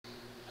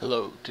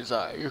Hello, 'tis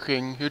I, your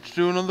king, here to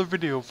do another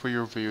video for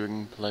your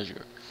viewing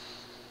pleasure.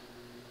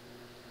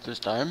 This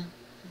time,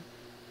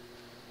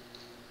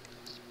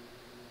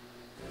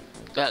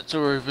 That's a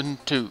Raven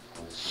 2,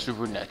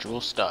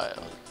 Supernatural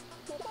Style.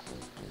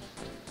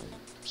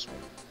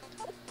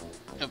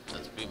 Yep,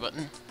 that's the B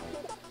button.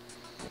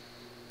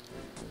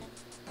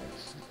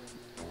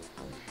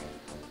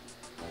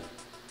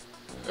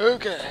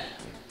 Okay.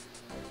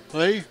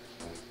 Play.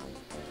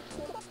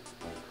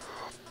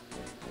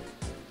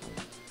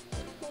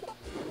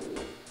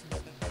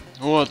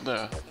 What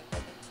the?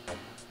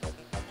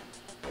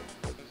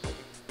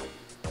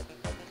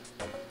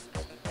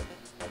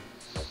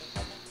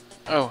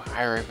 Oh,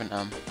 hi Raven,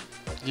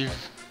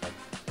 you've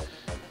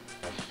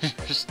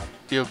you're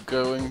still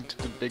going to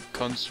the big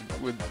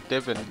concert with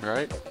Devin,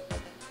 right?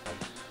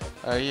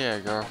 Yeah,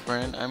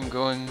 girlfriend, I'm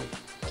going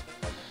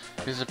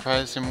to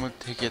surprise him with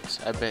tickets.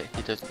 I bet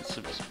he doesn't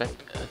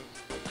suspect a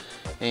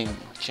thing.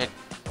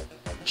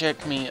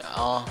 Check me,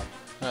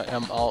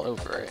 I'm all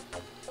over it.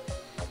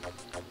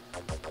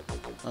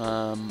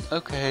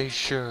 Okay,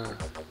 sure.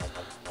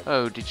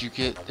 Oh, did you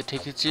get the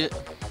tickets yet?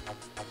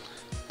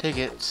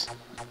 Tickets?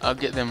 I'll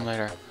get them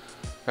later.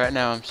 Right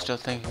now, I'm still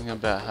thinking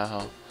about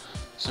how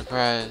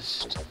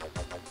surprised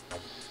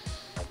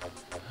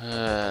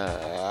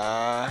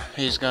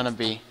he's gonna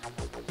be.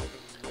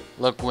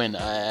 Look, when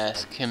I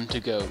ask him to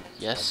go,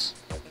 yes?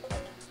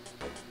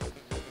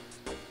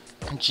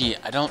 Gee,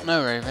 I don't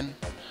know, Raven.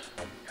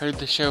 Heard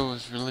the show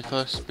was really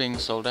close to being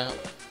sold out.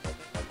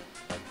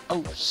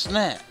 Oh,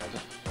 snap!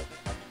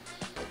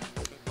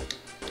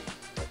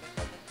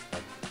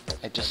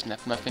 I just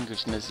snapped my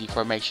fingers in the Z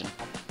formation.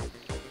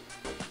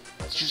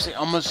 Did you say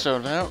almost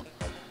sold out?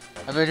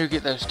 I better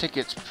get those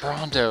tickets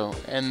pronto,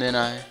 and then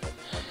I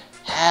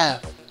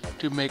have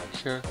to make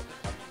sure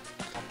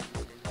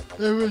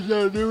I was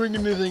not doing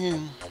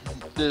anything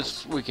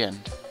this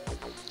weekend.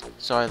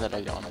 Sorry that I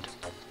yawned.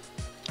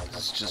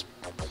 This is just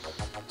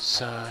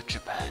such a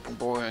bad and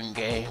boring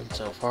game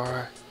so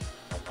far.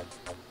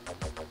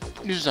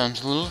 You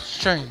sounds a little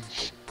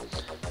strange.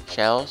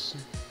 Shells?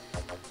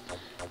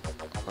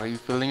 Are you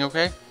feeling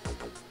okay?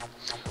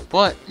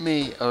 What?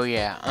 Me? Oh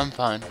yeah, I'm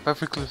fine.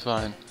 Perfectly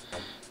fine.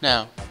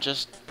 Now,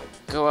 just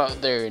go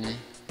out there and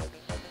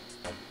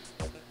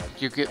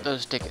you get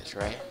those tickets,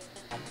 right?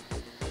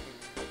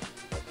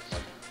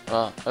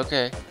 Well,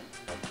 okay.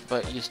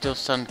 But you still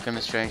sound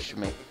kinda strange to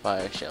me.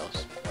 Bye,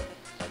 Shells.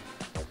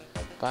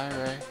 Bye,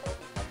 Ray.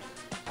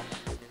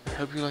 I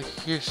hope you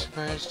like your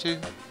surprise too.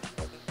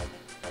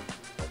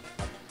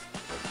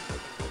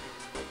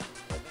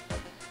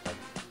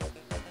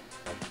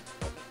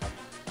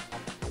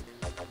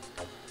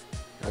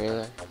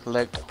 Really?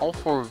 Collect all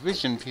 4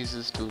 vision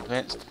pieces to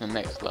advance to the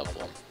next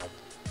level.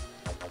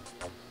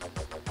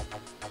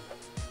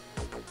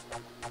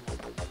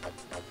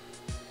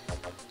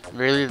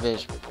 Really?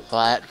 There's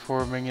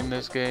platforming in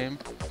this game?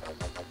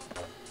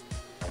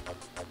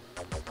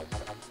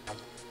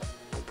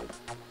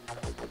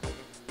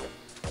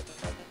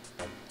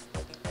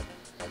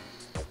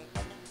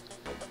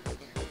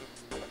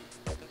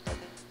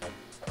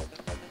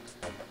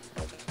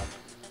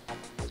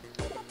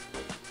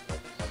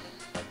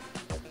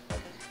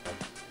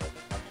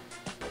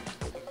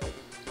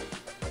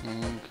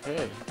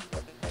 Okay.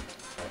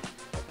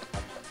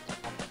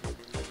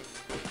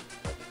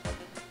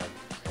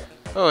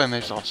 Oh, and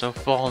there's also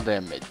fall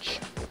damage.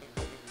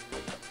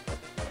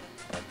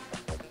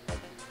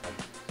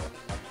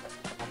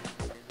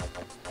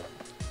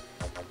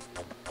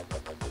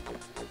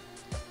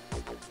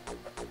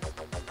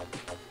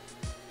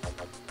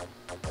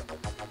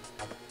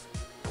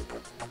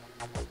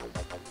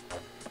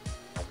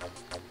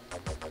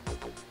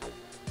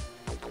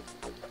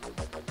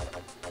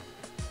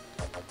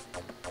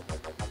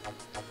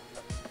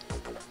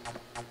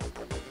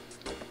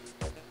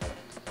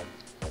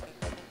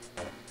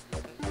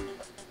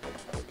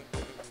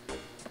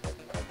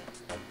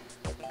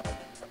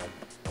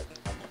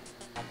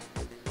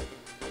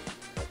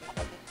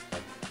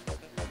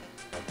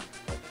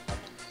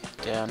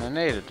 Down and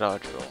a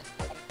dodge roll.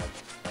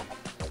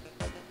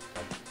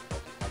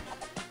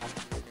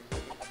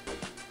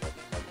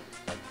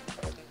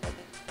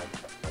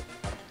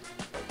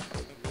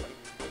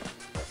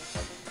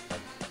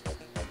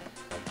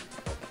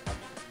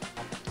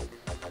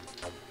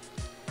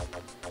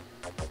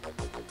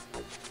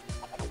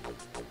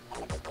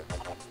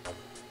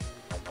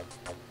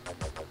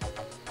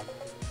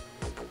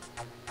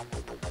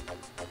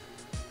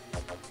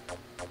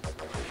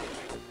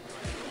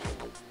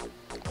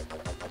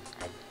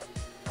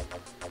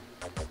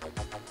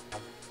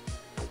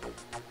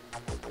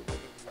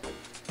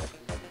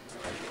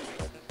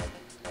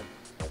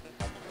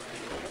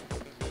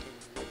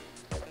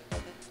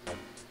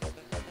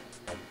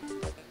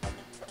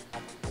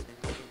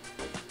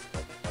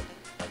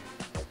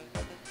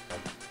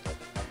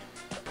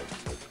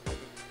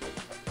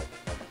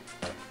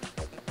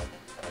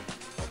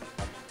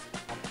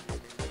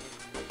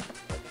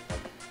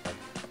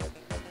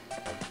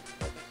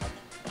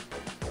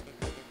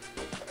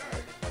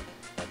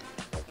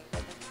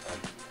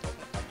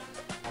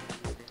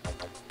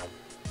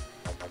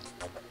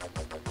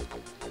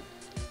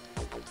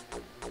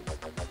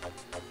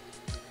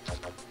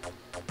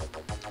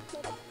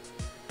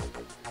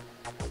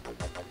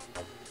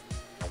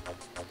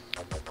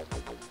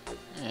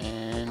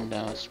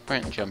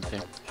 sprint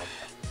jumping.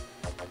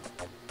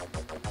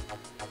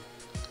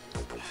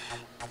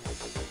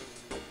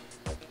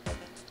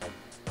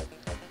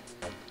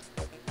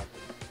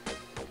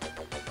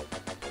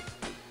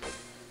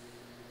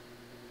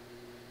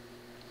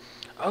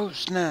 Oh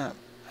snap!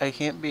 I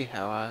can't be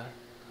how I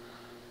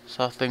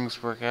saw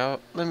things work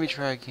out. Let me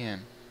try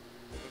again.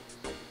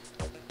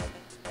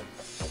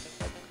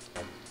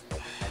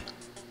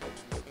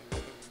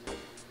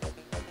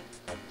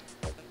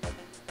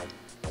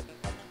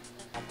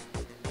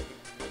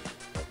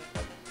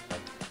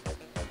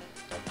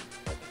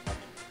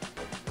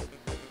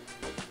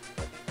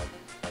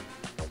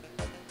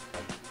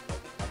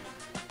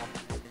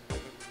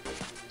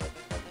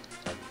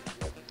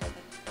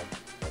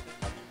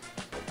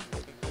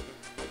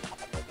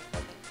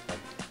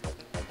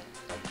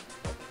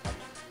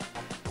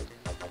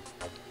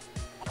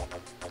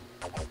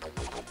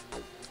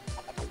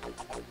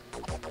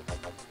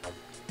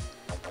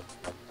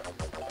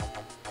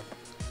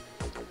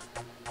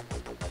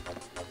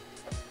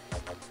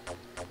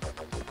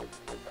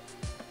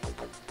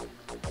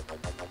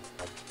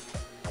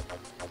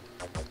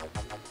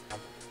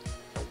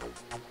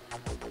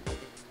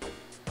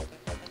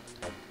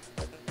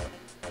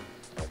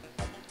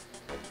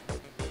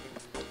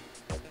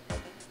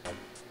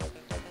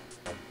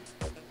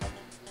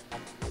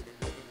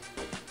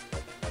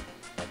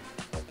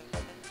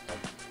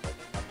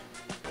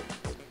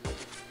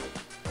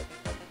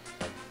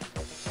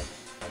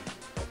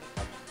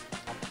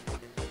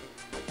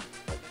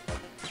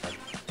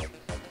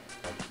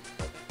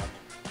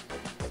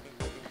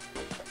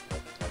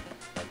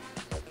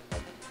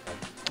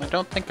 I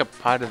don't think a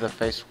pie to the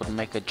face would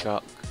make a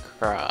jock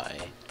cry.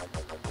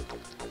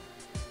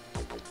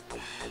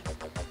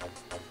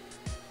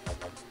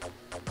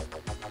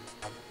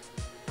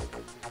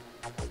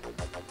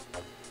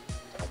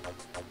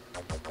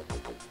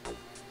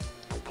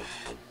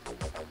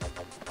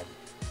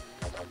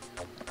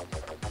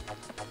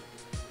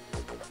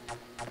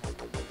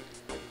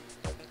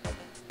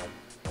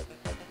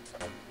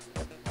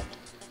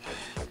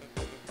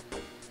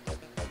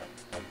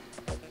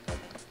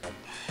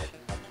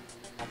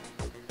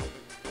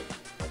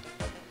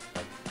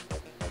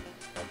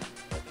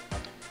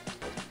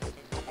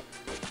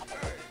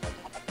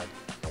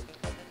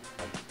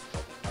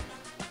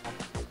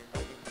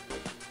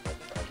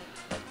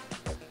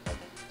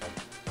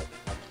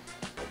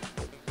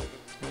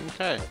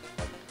 Okay.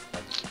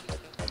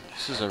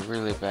 This is a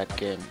really bad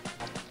game.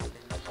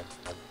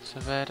 So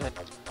bad I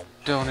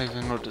don't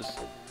even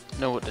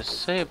know what to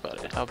say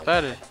about it. How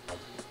bad it.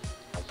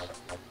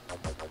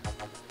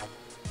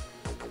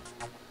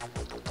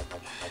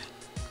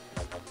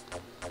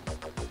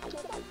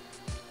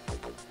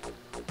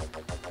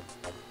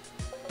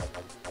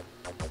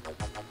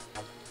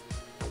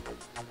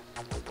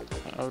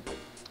 Oh.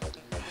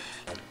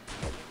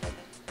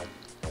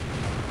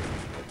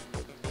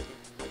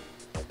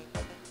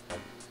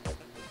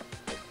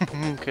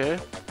 Okay.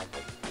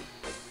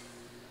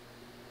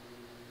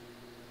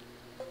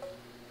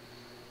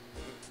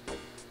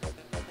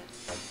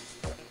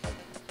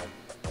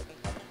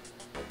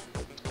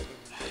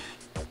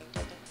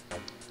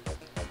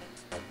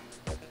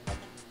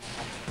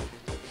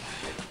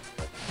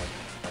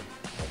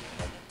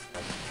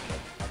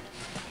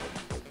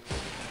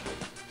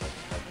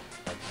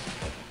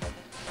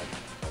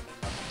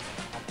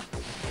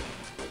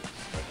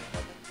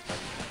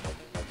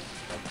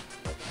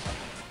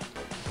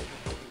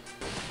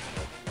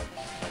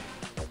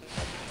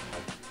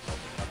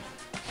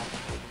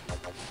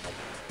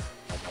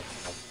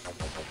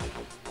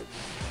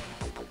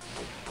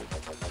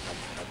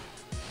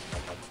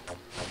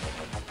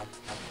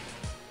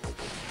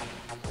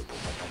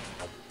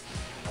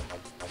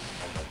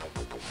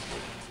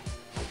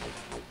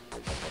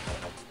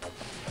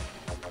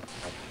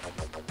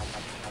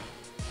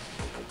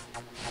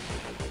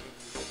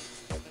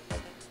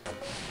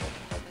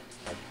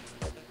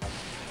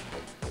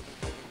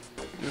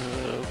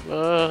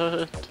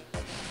 What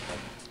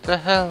the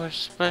hell are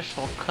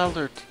special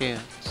color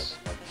tints?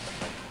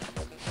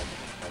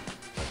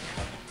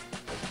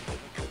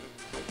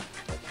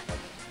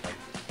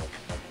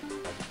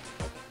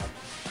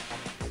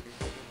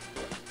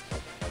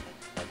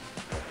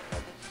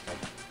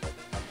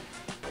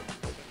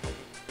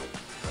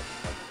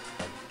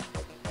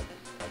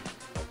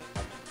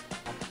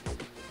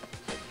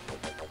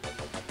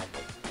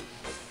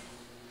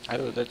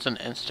 Oh, that's an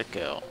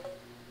insta-kill.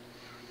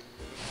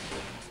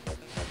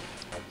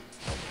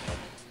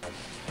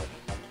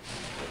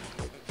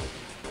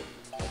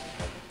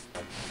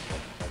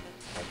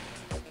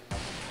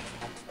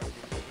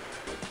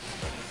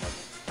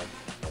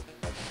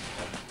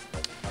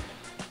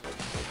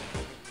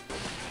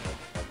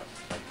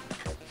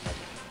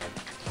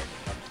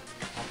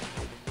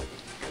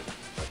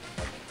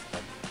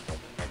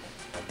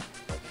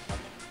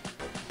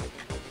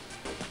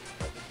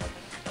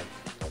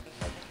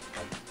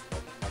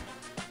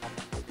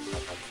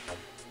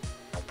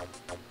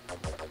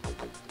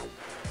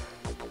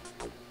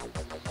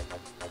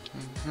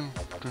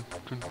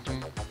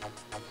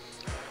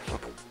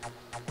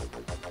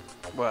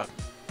 Well,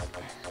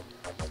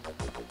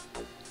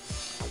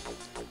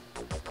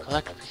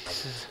 collect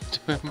pieces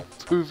to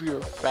improve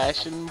your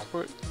fashion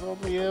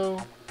portfolio.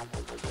 Wow,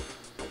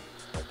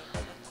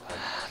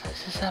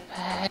 this is a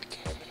bad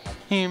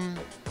game.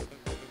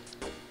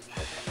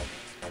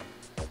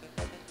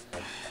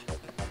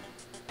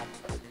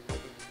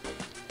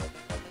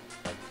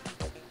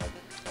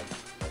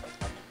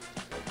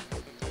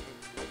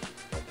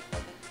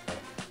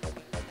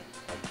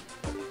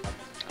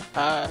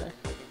 Hi.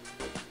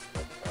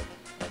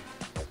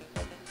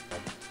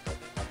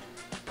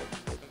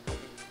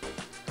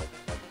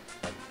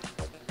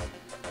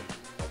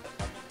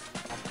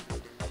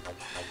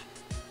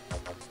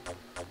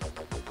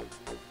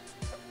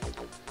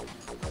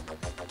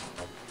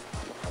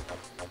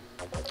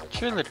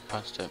 Cheerleader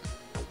costume.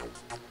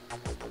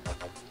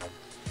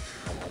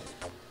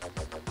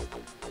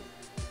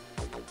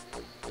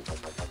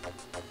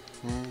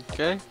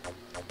 Okay.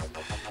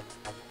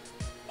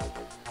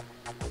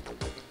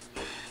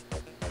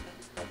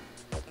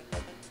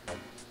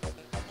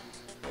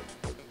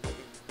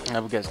 I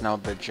would guess now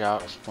the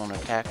jocks won't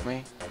attack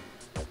me.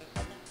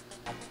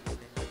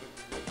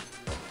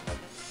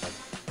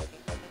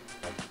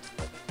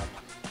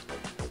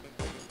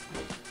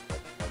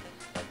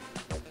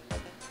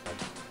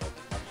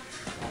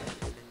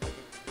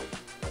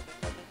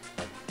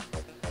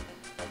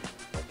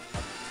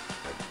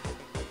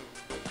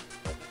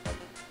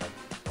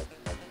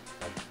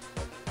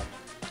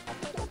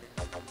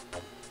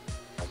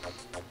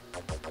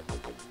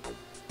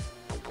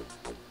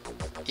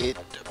 It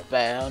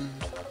band.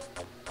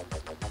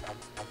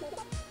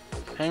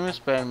 Famous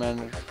band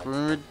manager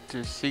rumored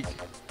to seek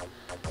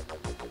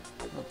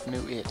a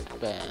new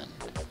It band.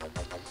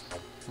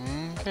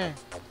 Okay.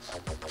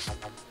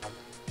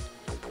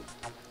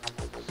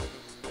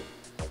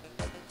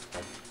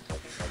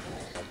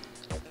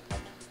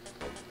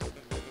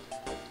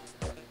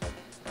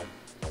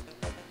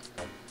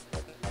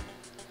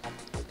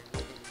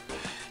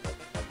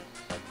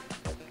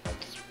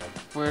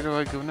 Where do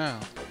I go now?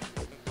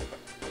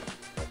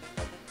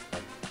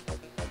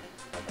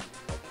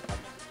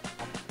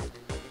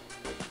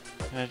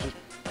 Can I just...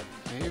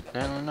 Hey,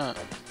 apparently not.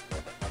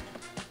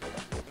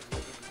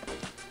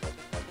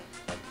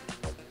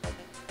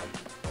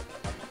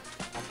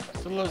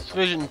 The lost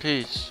vision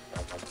piece.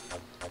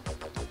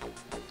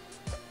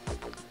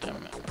 Damn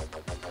it.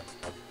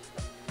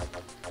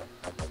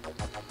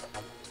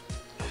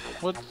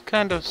 What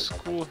kind of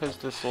school has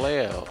this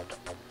layout?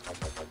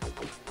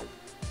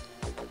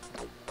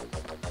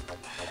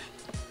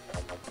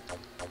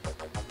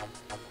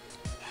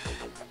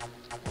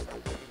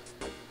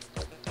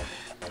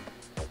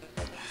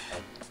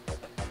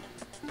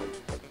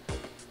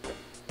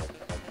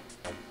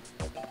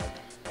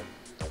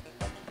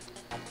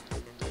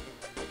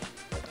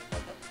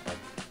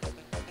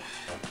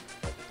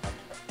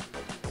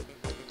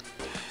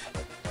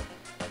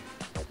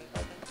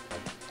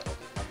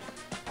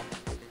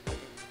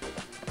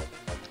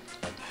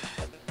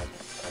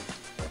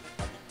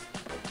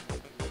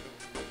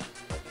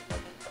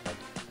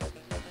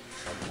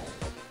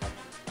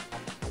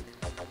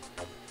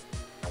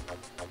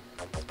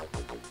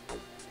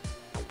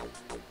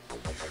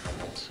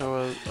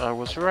 So I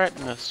was right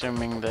in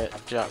assuming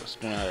that jocks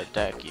do not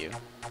attack you.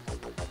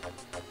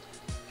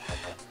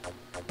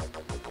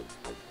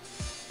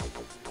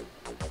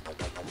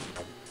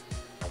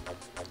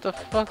 What the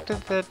fuck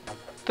did that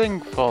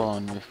thing fall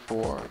on me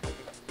for?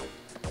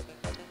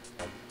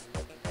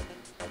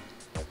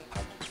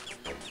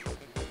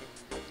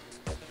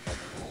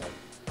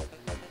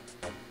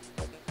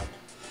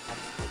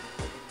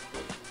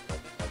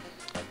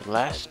 The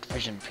last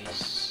vision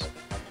piece.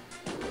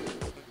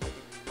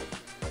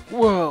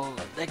 Whoa,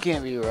 that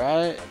can't be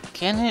right.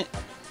 Can it?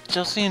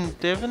 Chelsea and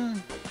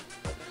Devon?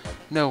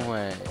 No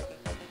way.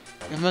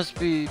 It must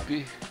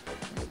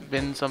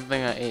been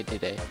something I ate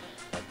today.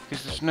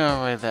 Because there's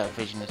no way that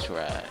vision is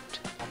right.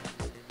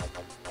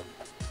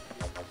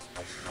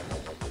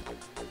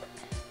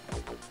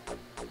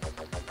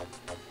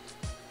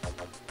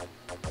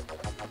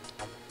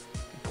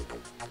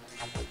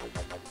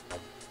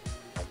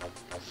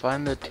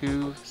 Find the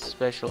 2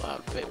 special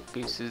outfit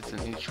pieces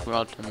in each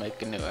world to make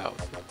a new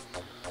outfit.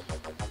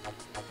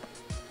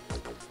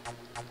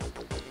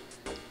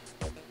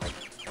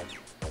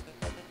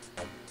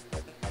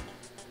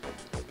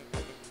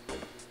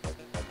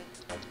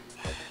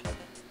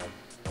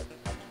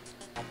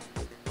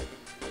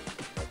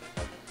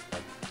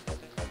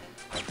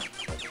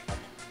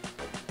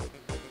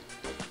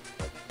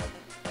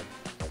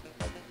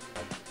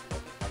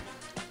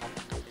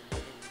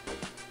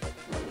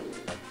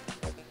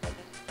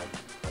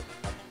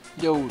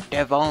 Yo,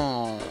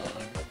 Devon!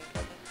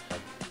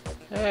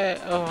 Hey,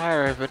 oh hi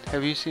Raven,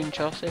 have you seen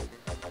Chelsea?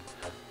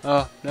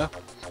 Oh, no?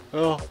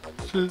 Well,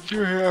 since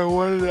you're here I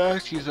wanted to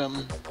ask you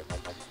something.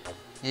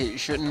 It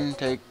shouldn't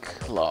take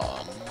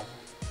long.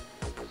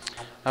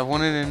 I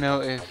wanted to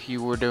know if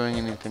you were doing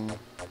anything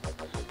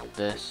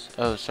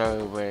oh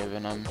sorry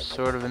Raven, I'm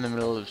sort of in the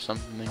middle of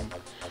something.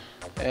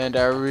 And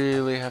I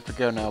really have to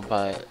go now,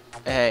 but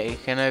Hey,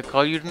 can I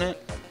call you tonight?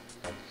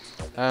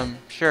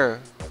 Sure.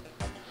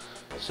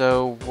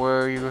 So,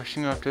 where are you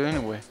rushing off to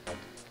anyway?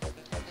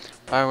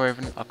 Bye,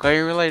 Raven. I'll call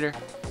you later.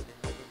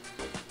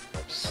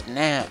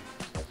 Snap.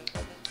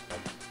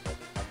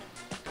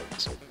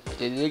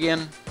 Did it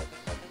again?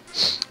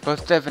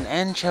 Both Devin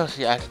and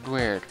Chelsea acted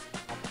weird.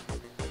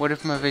 What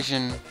if my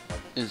vision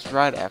is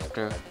right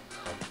after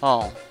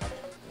all?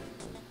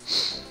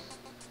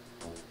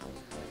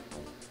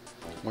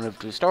 1 of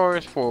 2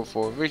 stars, 4 of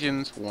 4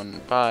 visions,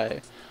 1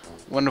 pie,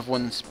 1 of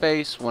 1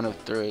 space, 1 of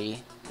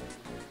 3.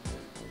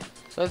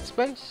 Is that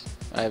space?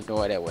 I have no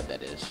idea what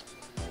that is.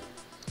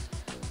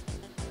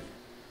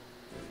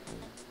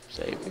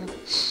 Saving.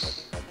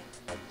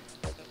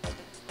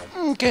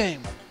 Okay.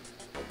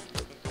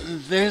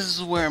 This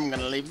is where I'm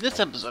gonna leave this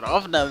episode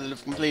off now that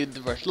I've completed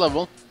the first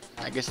level.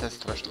 I guess that's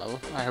the first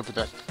level. I hope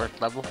that's the first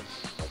level.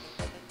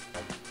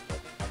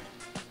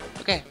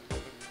 Okay.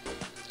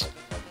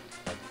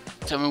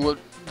 Tell me what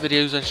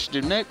videos I should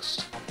do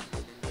next.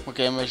 What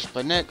game I should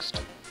play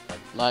next.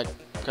 Like,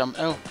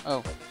 comment.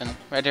 Oh, and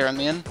right here on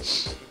the end.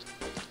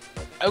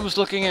 I was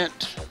looking at,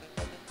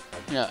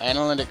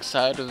 analytics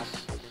side of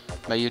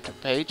my YouTube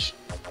page.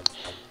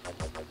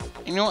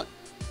 You know what?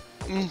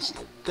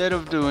 Instead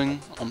of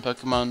doing on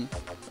Pokemon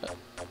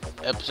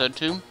episode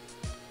 2,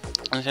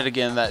 instead of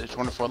getting that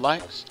 24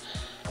 likes,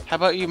 how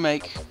about you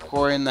make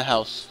Cory in the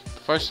House the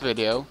first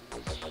video?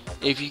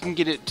 If you can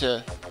get it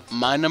to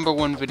my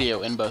 #1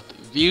 video in both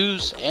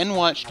views and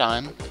watch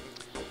time,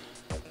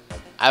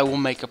 I will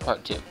make a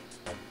part 2.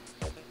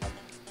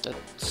 That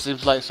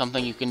seems like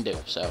something you can do,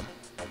 so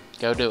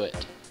go do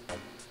it.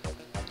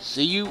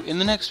 See you in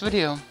the next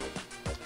video.